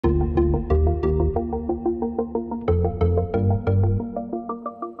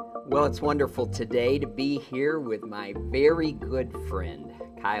Well, it's wonderful today to be here with my very good friend,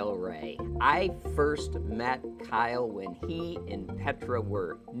 Kyle Ray. I first met Kyle when he and Petra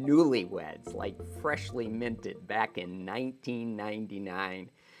were newlyweds, like freshly minted back in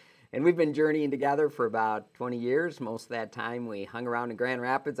 1999. And we've been journeying together for about 20 years. Most of that time we hung around in Grand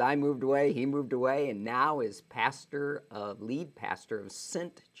Rapids. I moved away, he moved away, and now is lead pastor of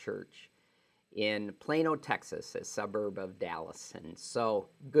Sint Church in Plano, Texas, a suburb of Dallas. And so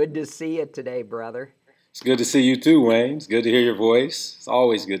good to see you today, brother. It's good to see you too, Wayne. It's good to hear your voice. It's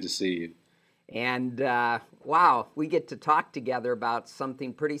always good to see you. And wow, we get to talk together about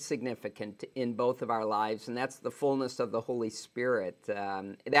something pretty significant in both of our lives, and that's the fullness of the Holy Spirit.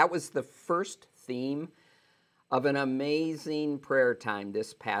 That was the first theme of an amazing prayer time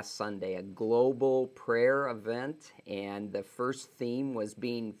this past Sunday, a global prayer event, and the first theme was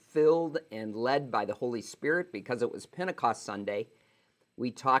being filled and led by the Holy Spirit because it was Pentecost Sunday. We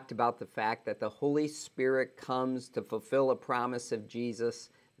talked about the fact that the Holy Spirit comes to fulfill a promise of Jesus,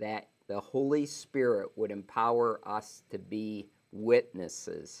 that the Holy Spirit would empower us to be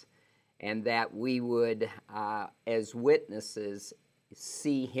witnesses, and that we would, as witnesses,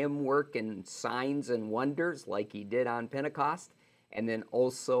 see Him work in signs and wonders like He did on Pentecost, and then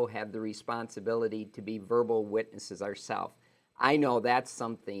also have the responsibility to be verbal witnesses ourselves. I know that's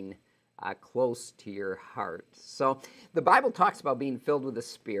something close to your heart. So the Bible talks about being filled with the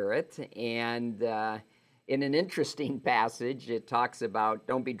Spirit, and in an interesting passage, it talks about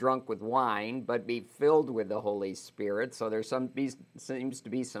don't be drunk with wine, but be filled with the Holy Spirit. So there seems to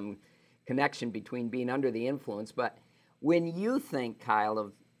be some connection between being under the influence. But when you think, Kyle,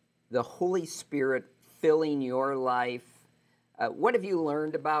 of the Holy Spirit filling your life, what have you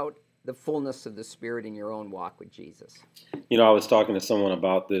learned about the fullness of the Spirit in your own walk with Jesus? You know, I was talking to someone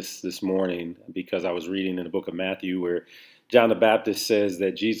about this morning because I was reading in the book of Matthew where John the Baptist says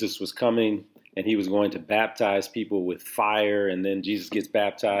that Jesus was coming and he was going to baptize people with fire, and then Jesus gets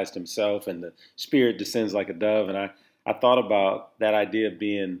baptized himself and the Spirit descends like a dove. And I thought about that idea of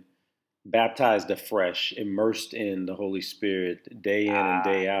being baptized afresh, immersed in the Holy Spirit day in and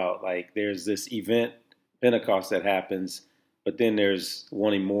day out. Like there's this event, Pentecost, that happens, but then there's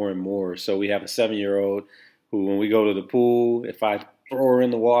wanting more and more. So we have a 7-year-old who, when we go to the pool, if I throw her in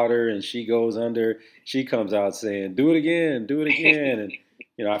the water and she goes under, she comes out saying, do it again, do it again. And,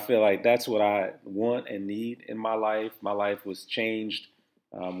 you know, I feel like that's what I want and need in my life. My life was changed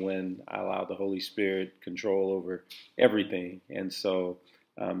when I allowed the Holy Spirit control over everything. And so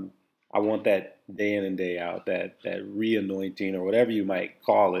I want that day in and day out, that re-anointing or whatever you might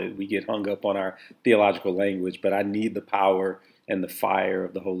call it. We get hung up on our theological language, but I need the power and the fire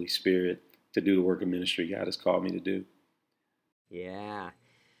of the Holy Spirit to do the work of ministry God has called me to do. Yeah.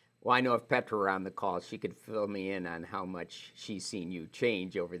 Well, I know if Petra were on the call, she could fill me in on how much she's seen you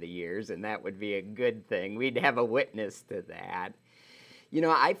change over the years, and that would be a good thing. We'd have a witness to that. You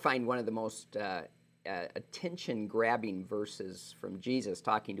know, I find one of the most attention-grabbing verses from Jesus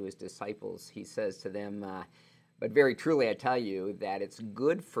talking to his disciples. He says to them, but very truly I tell you that it's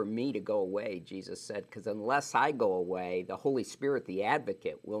good for me to go away, Jesus said, because unless I go away, the Holy Spirit, the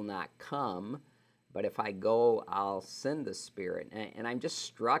advocate, will not come. But if I go, I'll send the Spirit. And I'm just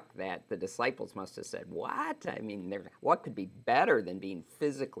struck that the disciples must have said, what? I mean, what could be better than being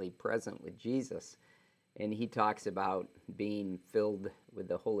physically present with Jesus? And he talks about being filled with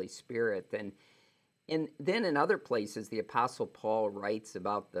the Holy Spirit. And then in other places, the Apostle Paul writes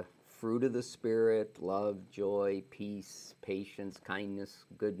about the fruit of the Spirit: love, joy, peace, patience, kindness,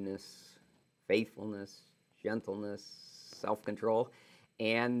 goodness, faithfulness, gentleness, self-control.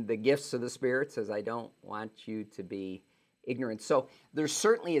 And the gifts of the Spirit says, I don't want you to be ignorant. So there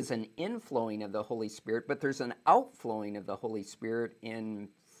certainly is an inflowing of the Holy Spirit, but there's an outflowing of the Holy Spirit in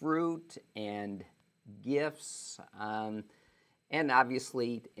fruit and gifts, and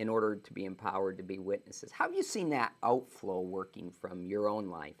obviously in order to be empowered to be witnesses. How have you seen that outflow working from your own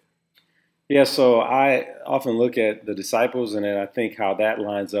life? Yeah, so I often look at the disciples and then I think how that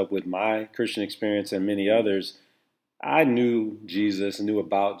lines up with my Christian experience and many others. I knew Jesus, knew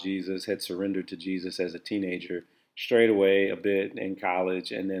about Jesus, had surrendered to Jesus as a teenager, strayed away a bit in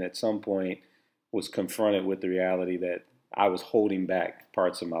college, and then at some point was confronted with the reality that I was holding back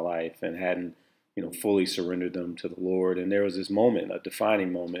parts of my life and hadn't, fully surrendered them to the Lord. And there was this moment, a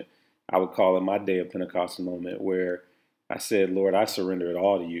defining moment, I would call it my day of Pentecost moment, where I said, Lord, I surrender it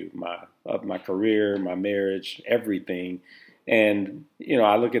all to you, my career, my marriage, everything. And,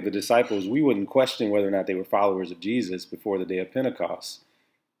 I look at the disciples, we wouldn't question whether or not they were followers of Jesus before the day of Pentecost.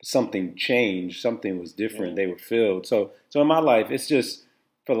 Something changed, something was different, they were filled. So in my life, it's just,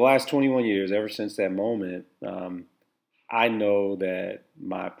 for the last 21 years, ever since that moment, I know that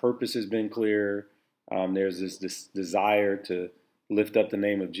my purpose has been clear. There's this desire to lift up the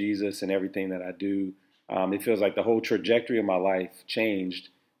name of Jesus in everything that I do. It feels like the whole trajectory of my life changed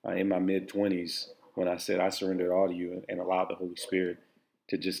in my mid-20s when I said I surrendered all to you and allowed the Holy Spirit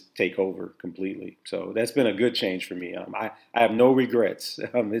to just take over completely. So that's been a good change for me. I have no regrets.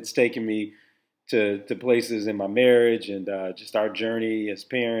 It's taken me to places in my marriage and just our journey as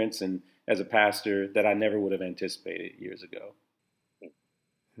parents and as a pastor that I never would have anticipated years ago.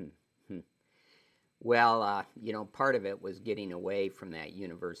 Hmm, hmm. Well, part of it was getting away from that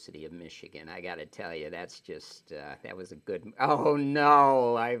University of Michigan. I got to tell you, that's just, that was a good, oh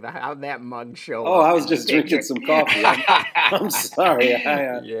no, how'd that mug show Oh, up I was in the just drinking picture? some coffee. I'm sorry.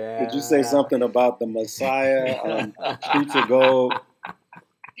 Did you say Yeah. something about the Messiah, Streets of Gold?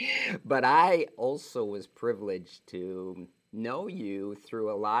 But I also was privileged to know you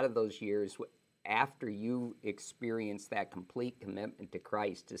through a lot of those years after you experienced that complete commitment to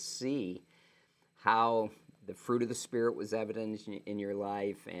Christ, to see how the fruit of the Spirit was evident in your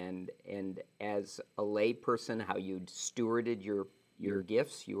life, and as a lay person, how you stewarded your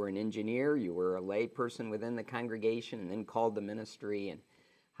gifts. You were an engineer, you were a lay person within the congregation, and then called to ministry, and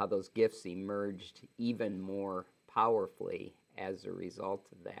how those gifts emerged even more powerfully as a result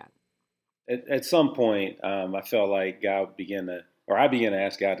of that. At some point, I felt like I began to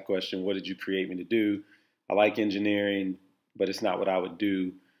ask God the question, what did you create me to do? I like engineering, but it's not what I would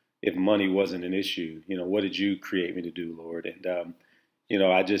do if money wasn't an issue. What did you create me to do, Lord? And,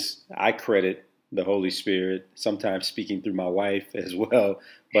 I credit the Holy Spirit, sometimes speaking through my wife as well.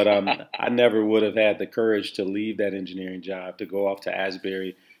 But I never would have had the courage to leave that engineering job, to go off to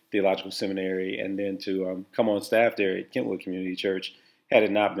Asbury Theological Seminary, and then to come on staff there at Kentwood Community Church had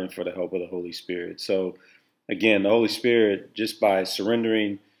it not been for the help of the Holy Spirit. So again, the Holy Spirit, just by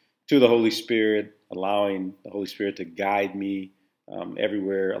surrendering to the Holy Spirit, allowing the Holy Spirit to guide me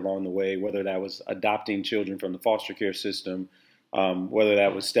everywhere along the way, whether that was adopting children from the foster care system, whether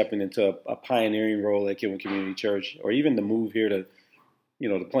that was stepping into a pioneering role at Kentwood Community Church, or even the move here to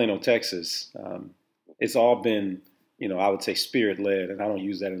Plano, Texas. It's all been, I would say spirit-led, and I don't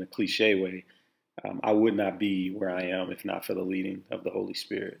use that in a cliche way. I would not be where I am if not for the leading of the Holy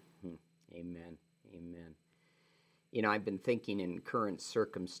Spirit. Amen. Amen. I've been thinking in current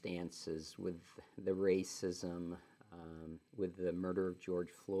circumstances with the racism, with the murder of George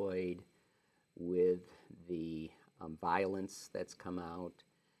Floyd, with the violence that's come out,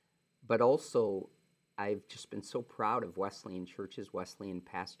 but also I've just been so proud of Wesleyan churches, Wesleyan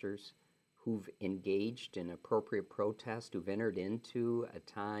pastors who've engaged in appropriate protest, who've entered into a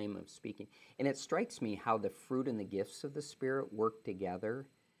time of speaking. And it strikes me how the fruit and the gifts of the Spirit work together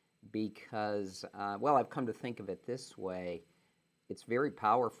because, I've come to think of it this way. It's very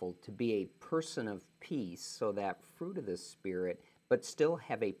powerful to be a person of peace, so that fruit of the Spirit, but still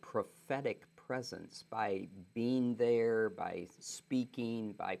have a prophetic presence by being there, by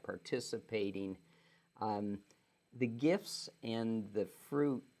speaking, by participating. The gifts and the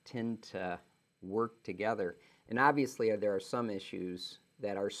fruit tend to work together. And obviously there are some issues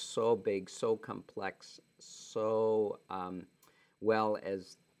that are so big, so complex, so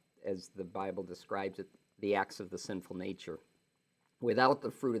as the Bible describes it, the acts of the sinful nature. Without the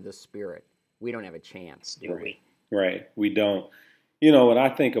fruit of the Spirit, we don't have a chance, do we? Right. We don't. When I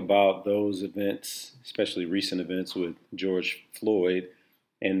think about those events, especially recent events with George Floyd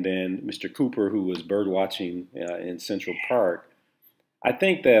and then Mr. Cooper, who was bird watching in Central Park, I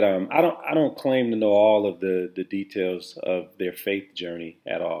think that I don't claim to know all of the details of their faith journey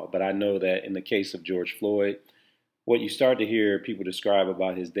at all, but I know that in the case of George Floyd, what you start to hear people describe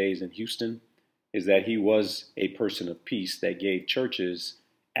about his days in Houston is that he was a person of peace that gave churches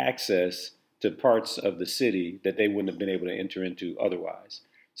access to parts of the city that they wouldn't have been able to enter into otherwise.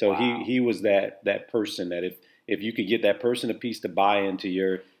 So Wow. he was that person that if you could get that person of peace to buy into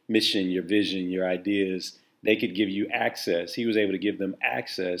your mission, your vision, your ideas, they could give you access. He was able to give them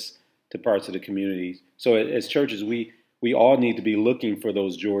access to parts of the community. So as churches, we all need to be looking for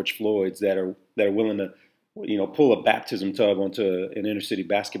those George Floyds that are willing to, pull a baptism tub onto an inner city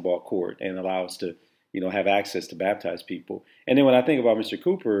basketball court and allow us to, have access to baptize people. And then when I think about Mr.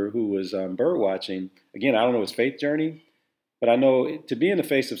 Cooper, who was bird watching, again, I don't know his faith journey, but I know to be in the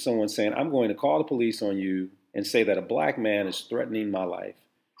face of someone saying, I'm going to call the police on you and say that a black man is threatening my life.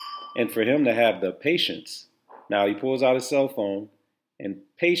 And for him to have the patience, now he pulls out his cell phone and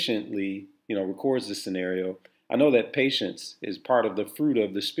patiently, records the scenario. I know that patience is part of the fruit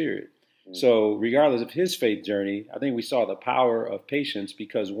of the Spirit. So regardless of his faith journey, I think we saw the power of patience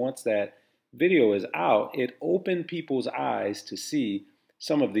because once that video is out, it opened people's eyes to see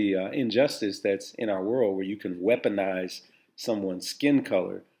some of the injustice that's in our world, where you can weaponize someone's skin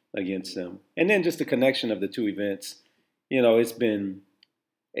color against them. And then just the connection of the two events. You know, it's been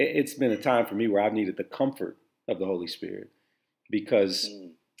a time for me where I've needed the comfort of the Holy Spirit, because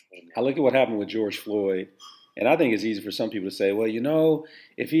I look at what happened with George Floyd, and I think it's easy for some people to say, well, you know,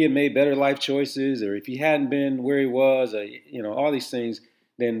 if he had made better life choices, or if he hadn't been where he was, or, you know, all these things,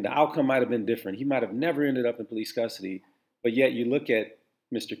 then the outcome might have been different. He might have never ended up in police custody. But yet you look at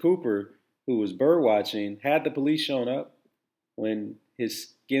Mr. Cooper, who was bird watching, had the police shown up when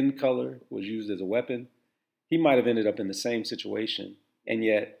his skin color was used as a weapon, he might have ended up in the same situation. And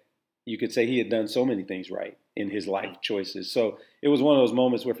yet you could say he had done so many things right in his life choices. So it was one of those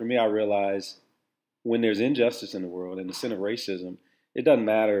moments where, for me, I realized when there's injustice in the world and the sin of racism, it doesn't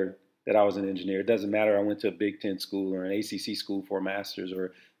matter that I was an engineer. It doesn't matter I went to a Big Ten school or an ACC school for a master's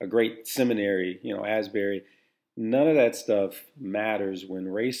or a great seminary, you know, Asbury. None of that stuff matters when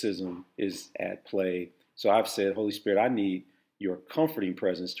racism is at play. So I've said, Holy Spirit, I need your comforting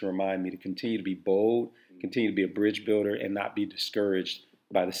presence to remind me to continue to be bold, continue to be a bridge builder, and not be discouraged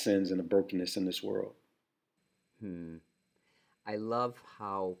by the sins and the brokenness in this world. I love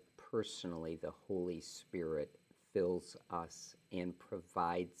how personally the Holy Spirit fills us and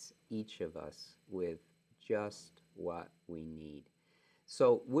provides each of us with just what we need.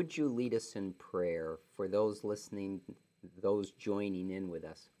 So would you lead us in prayer for those listening, those joining in with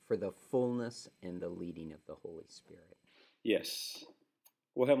us, for the fullness and the leading of the Holy Spirit? Yes.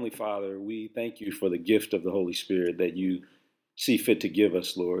 Well, Heavenly Father, we thank you for the gift of the Holy Spirit that you see fit to give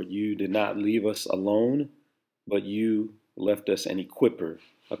us, Lord. You did not leave us alone, but you left us an equipper,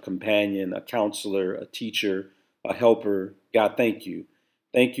 a companion, a counselor, a teacher, a helper. God, thank you.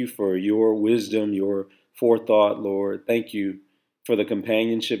 Thank you for your wisdom, your forethought, Lord. Thank you for the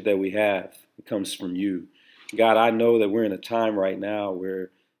companionship that we have. It comes from you. God, I know that we're in a time right now where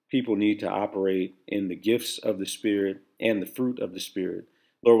people need to operate in the gifts of the Spirit and the fruit of the Spirit.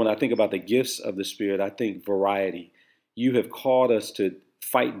 Lord, when I think about the gifts of the Spirit, I think variety. You have called us to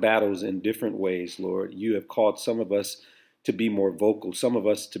fight battles in different ways, Lord. You have called some of us to be more vocal, some of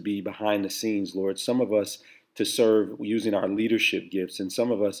us to be behind the scenes, Lord, some of us to serve using our leadership gifts, and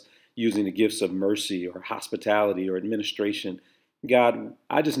some of us using the gifts of mercy or hospitality or administration. God,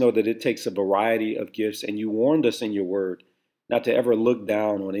 I just know that it takes a variety of gifts, and you warned us in your word not to ever look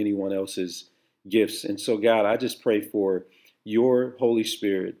down on anyone else's gifts. And so, God, I just pray for your Holy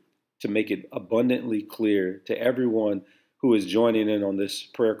Spirit to make it abundantly clear to everyone who is joining in on this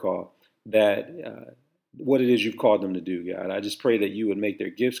prayer call that what it is you've called them to do, God. I just pray that you would make their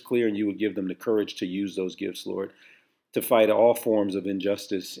gifts clear and you would give them the courage to use those gifts, Lord, to fight all forms of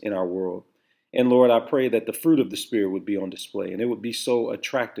injustice in our world. And Lord, I pray that the fruit of the Spirit would be on display, and it would be so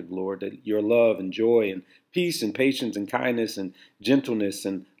attractive, Lord, that your love and joy and peace and patience and kindness and gentleness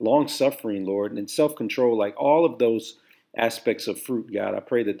and long suffering, Lord, and self-control, like all of those aspects of fruit, God, I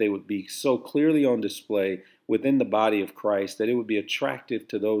pray that they would be so clearly on display within the body of Christ that it would be attractive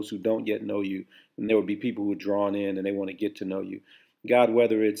to those who don't yet know you, and there would be people who are drawn in and they want to get to know you. God,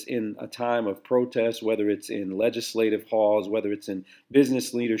 whether it's in a time of protest, whether it's in legislative halls, whether it's in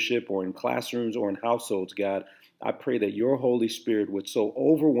business leadership or in classrooms or in households, God, I pray that your Holy Spirit would so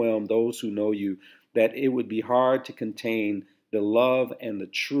overwhelm those who know you that it would be hard to contain the love and the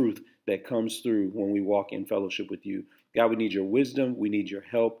truth that comes through when we walk in fellowship with you. God, we need your wisdom. We need your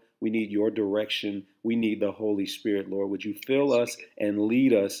help. We need your direction. We need the Holy Spirit, Lord. Would you fill us and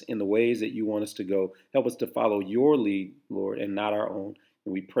lead us in the ways that you want us to go? Help us to follow your lead, Lord, and not our own.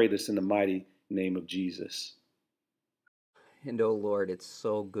 And we pray this in the mighty name of Jesus. And oh Lord, it's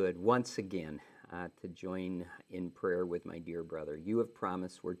so good once again to join in prayer with my dear brother. You have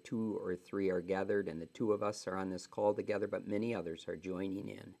promised where 2 or 3 are gathered, and the 2 of us are on this call together, but many others are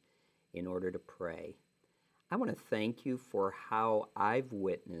joining in order to pray. I want to thank you for how I've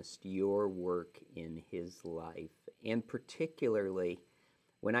witnessed your work in his life, and particularly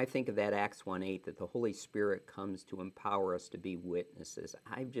when I think of that Acts 1:8, that the Holy Spirit comes to empower us to be witnesses.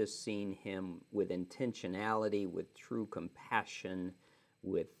 I've just seen him with intentionality, with true compassion,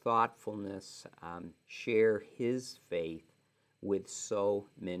 with thoughtfulness, share his faith with so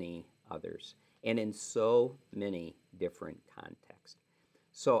many others, and in so many different contexts.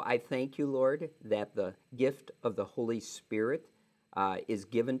 So I thank you, Lord, that the gift of the Holy Spirit is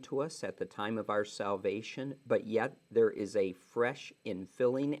given to us at the time of our salvation, but yet there is a fresh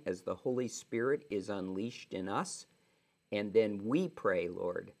infilling as the Holy Spirit is unleashed in us. And then we pray,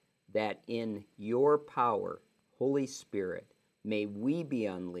 Lord, that in your power, Holy Spirit, may we be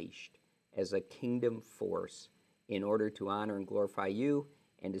unleashed as a kingdom force in order to honor and glorify you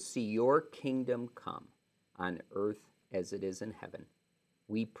and to see your kingdom come on earth as it is in heaven.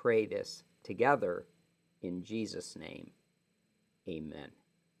 We pray this together in Jesus' name. Amen.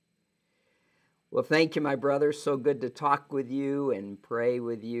 Well, thank you, my brother. So good to talk with you and pray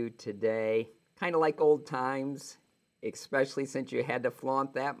with you today. Kind of like old times, especially since you had to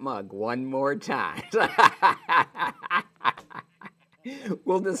flaunt that mug one more time.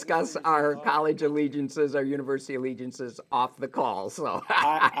 We'll discuss our college allegiances, our university allegiances off the call. So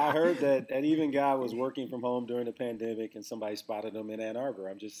I heard that an even guy was working from home during the pandemic and somebody spotted him in Ann Arbor.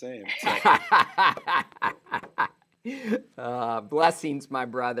 I'm just saying. Blessings, my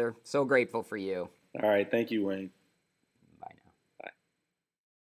brother. So grateful for you. All right. Thank you, Wayne.